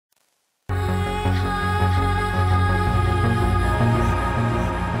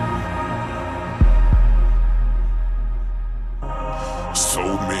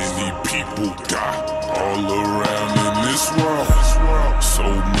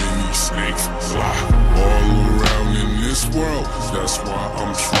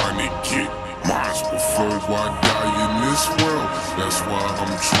That's why I'm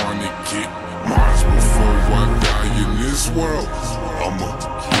trying to get mines before I die in this world. I'ma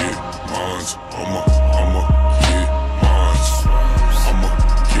get mines, I'ma get mines, I'ma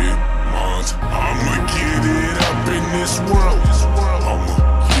get mines, I'ma get it up in this world. I'ma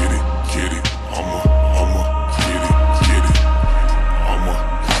get it, I'ma get it, I'ma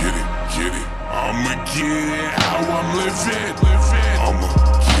get it, I'ma get it how I'm living. I'ma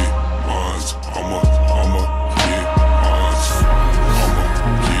get mines, I'ma get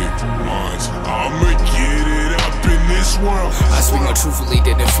mines, I'ma get it up in this world. I speak more truthfully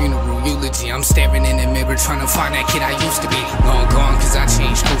than a funeral eulogy. I'm staring in the mirror trying to find that kid I used to be. Long gone cause I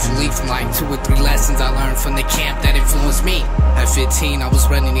changed crucially from like 2 or 3 lessons I learned from the camp that influenced me. At 15 I was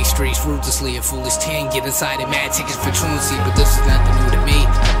running these streets ruthlessly. A foolish 10 get inside and mad tickets for truancy. But this is nothing new to me,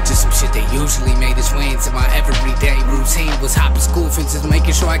 just some shit that usually made its way into my everyday routine. Was hopping school fences,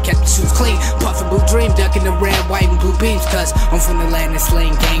 making sure I kept the shoes clean. Puffin' blue dream, ducking the red, white and blue beams. Cause I'm from the land that's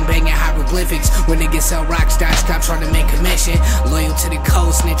slaying gang banging hieroglyphics. When niggas sell rocks, stop trying to make a mission. Loyal to the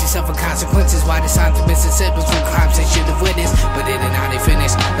code, snitch yourself for consequences. Why the signs of Mississippi from crimes they should have witnessed, but it ain't how they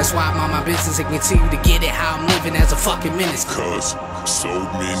finish. That's why I'm on my business and continue to get it how I'm living as a fucking menace. Cause so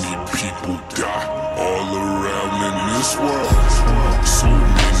many people die all around in this world. So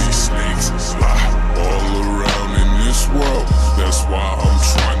many snakes lie all around in this world. That's why I'm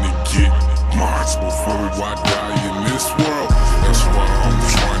trying to get mines before I die in this world. That's why I'm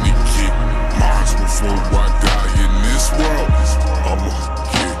trying to get mines before I die in this world. I'ma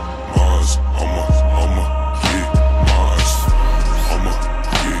get mines, I'ma get mines, I'ma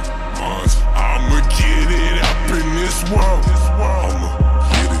get mines, I'ma get it up in this world. I'ma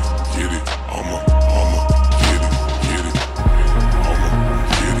get it, I'ma get it, I'ma get it,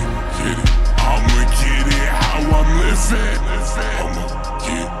 I'ma get it how I'm living. I'ma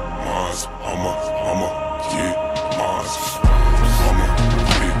get mines, I'ma get mines, I'ma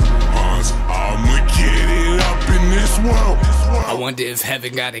get mines, I'ma get it up in this world. I wonder if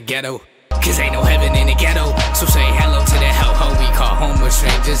heaven got a ghetto, cause ain't no heaven in the ghetto. So say hello to the hellhole we call home, where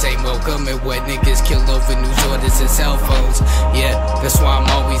strangers ain't welcome and what niggas kill over New Jordans and cell phones. Yeah, that's why I'm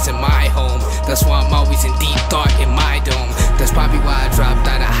always in my home. That's why I'm always in deep thought in my dome. That's probably why I dropped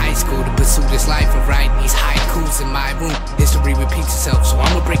out of high school to pursue this life of writing these haikus in my room. History repeats itself, so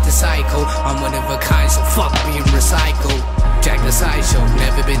I'ma break the cycle. I'm one of a kind, so fuck being recycled. Jack the sideshow,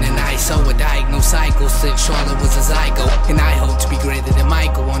 never been an ISO, a diagnosed cycle since Charlotte was a zygote. And I hope to be greater than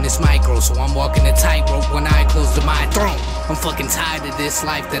Michael on this micro, so I'm walking a tightrope when I close to my throne. I'm fucking tired of this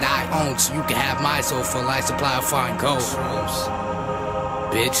life that I own, so you can have my soul for life supply of fine gold.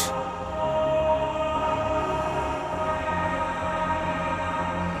 Bitch.